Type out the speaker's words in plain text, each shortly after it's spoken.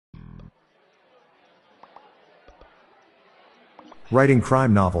Writing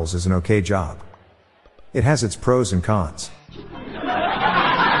crime novels is an okay job. It has its pros and cons.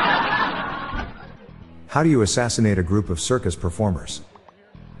 How do you assassinate a group of circus performers?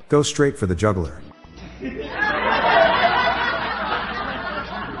 Go straight for the jugular.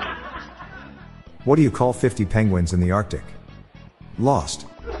 What do you call 50 penguins in the Arctic? Lost.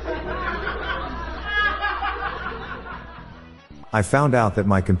 I found out that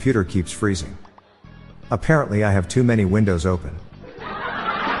my computer keeps freezing. Apparently I have too many windows open.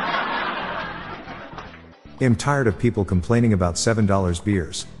 I'm tired of people complaining about $7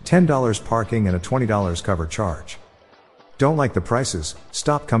 beers, $10 parking and a $20 cover charge. Don't like the prices,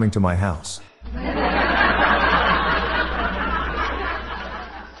 stop coming to my house.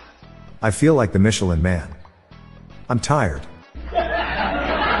 I feel like the Michelin Man. I'm tired.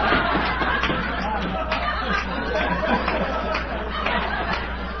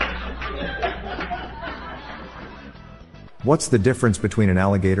 What's the difference between an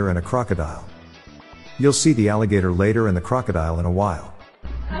alligator and a crocodile? You'll see the alligator later and the crocodile in a while.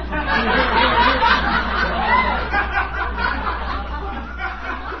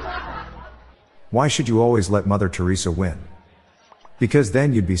 Why should you always let Mother Teresa win? Because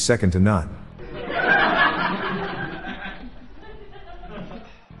then you'd be second to none.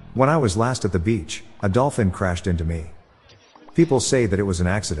 When I was last at the beach, a dolphin crashed into me. People say that it was an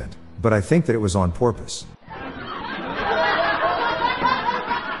accident, but I think that it was on purpose.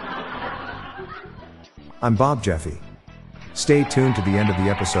 I'm Bob Jeffy. Stay tuned to the end of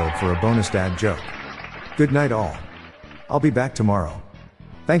the episode for a bonus dad joke. Good night all. I'll be back tomorrow.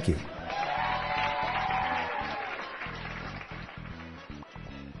 Thank you.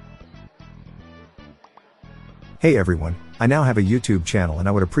 Hey everyone, I now have a YouTube channel and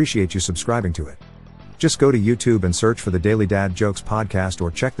I would appreciate you subscribing to it. Just go to YouTube and search for the Daily Dad Jokes Podcast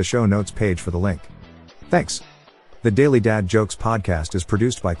or check the show notes page for the link. Thanks. The Daily Dad Jokes Podcast is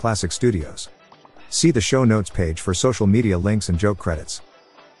produced by Classic Studios. See the show notes page for social media links and joke credits.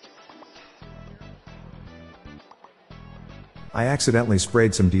 I accidentally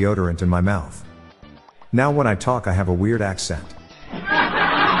sprayed some deodorant in my mouth. Now when I talk I have a weird accent.